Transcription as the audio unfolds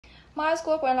My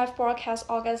School Brain Life broadcast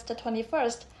August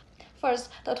 21st. First,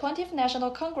 the 20th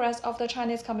National Congress of the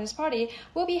Chinese Communist Party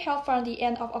will be held from the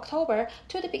end of October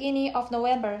to the beginning of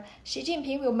November. Xi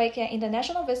Jinping will make an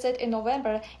international visit in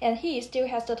November, and he still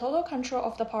has the total control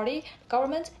of the party,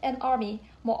 government, and army.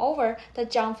 Moreover, the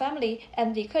Jiang family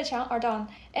and Li Keqiang are done,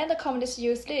 and the Communist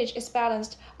Youth League is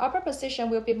balanced. Upper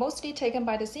position will be mostly taken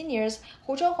by the seniors.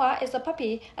 Hu Zhenhua is a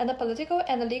puppy, and the political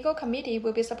and the legal committee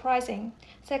will be surprising.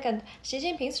 Second, Xi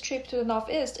Jinping's trip to the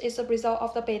Northeast is a result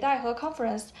of the Beidaihe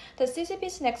Conference. The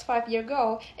CCP's next 5-year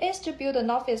goal is to build the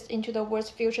Northeast into the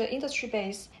world's future industry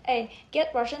base. A.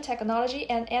 Get Russian technology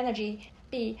and energy.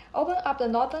 B. Open up the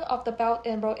northern of the Belt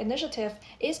and Road Initiative,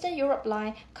 Eastern Europe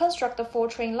Line, construct the 4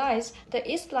 train lines, the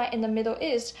East Line in the Middle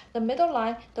East, the Middle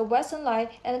Line, the Western Line,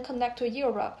 and connect to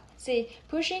Europe. C.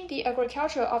 Pushing the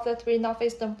agriculture of the 3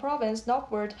 northeastern provinces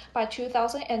northward by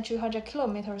 2,200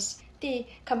 kilometers. D.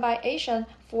 Combine Asian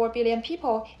 4 billion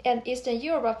people and Eastern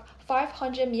Europe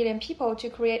 500 million people to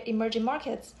create emerging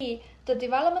markets. E. The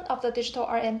development of the digital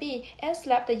RMB and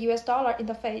slap the US dollar in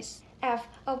the face. F.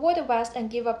 Avoid the West and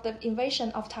give up the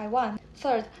invasion of Taiwan.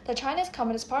 Third, the Chinese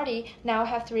Communist Party now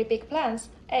have 3 big plans.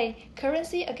 A.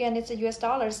 Currency against the US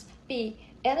dollars. B.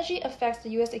 Energy affects the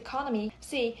U.S. economy.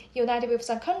 C. United with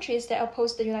some countries that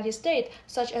oppose the United States,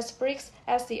 such as BRICS,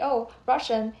 SCO,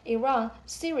 Russia, Iran,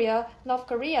 Syria, North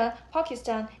Korea,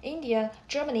 Pakistan, India,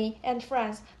 Germany, and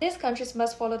France. These countries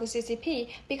must follow the CCP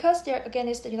because they're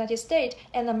against the United States,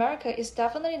 and America is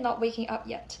definitely not waking up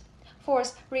yet.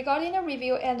 Fourth, regarding the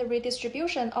review and the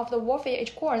redistribution of the warfare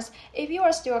acorns, if you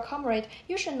are still a comrade,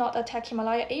 you should not attack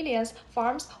Himalaya aliens,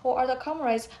 farms, or other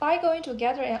comrades by going to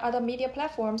GETTR and other media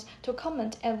platforms to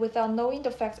comment and without knowing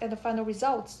the facts and the final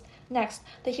results. Next,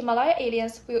 the Himalaya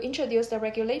aliens will introduce the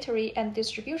regulatory and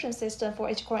distribution system for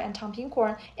acorn and Tangping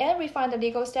corn and refine the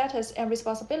legal status and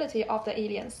responsibility of the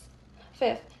aliens.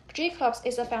 Fifth, GCLUBS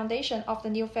is a foundation of the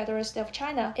new Federal State of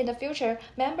China. In the future,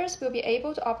 members will be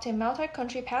able to obtain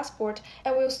multi-country passport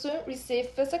and will soon receive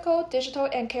physical, digital,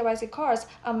 and KYC cards,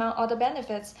 among other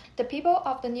benefits. The people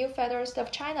of the new Federal State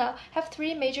of China have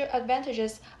 3 major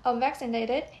advantages: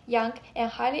 unvaccinated, young, and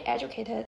highly educated.